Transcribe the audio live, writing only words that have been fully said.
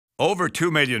Over 2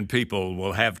 million people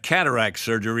will have cataract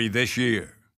surgery this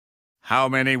year. How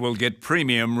many will get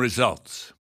premium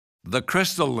results? The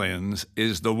Crystalens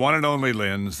is the one and only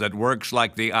lens that works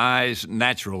like the eye's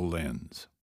natural lens.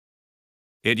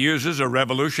 It uses a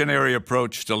revolutionary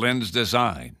approach to lens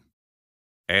design,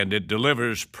 and it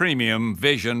delivers premium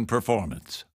vision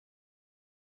performance.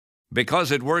 Because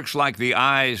it works like the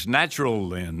eye's natural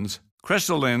lens,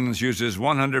 Crystalens uses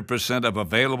 100% of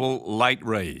available light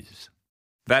rays.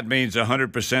 That means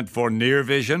 100% for near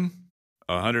vision,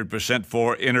 100%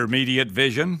 for intermediate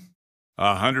vision,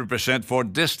 100% for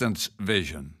distance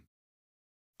vision.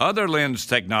 Other lens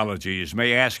technologies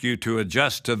may ask you to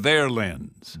adjust to their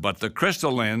lens, but the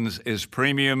Crystalens is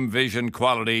premium vision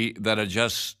quality that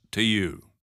adjusts to you.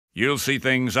 You'll see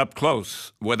things up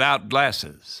close without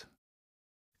glasses.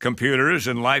 Computers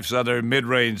and life's other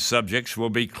mid-range subjects will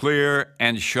be clear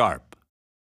and sharp.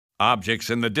 Objects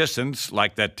in the distance,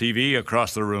 like that TV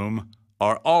across the room,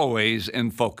 are always in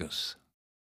focus.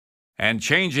 And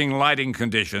changing lighting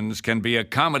conditions can be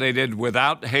accommodated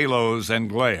without halos and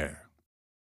glare.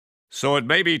 So it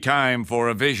may be time for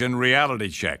a vision reality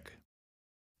check.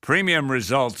 Premium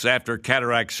results after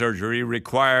cataract surgery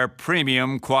require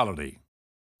premium quality.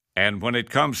 And when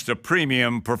it comes to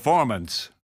premium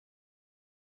performance,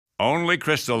 only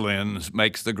Crystalens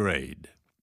makes the grade.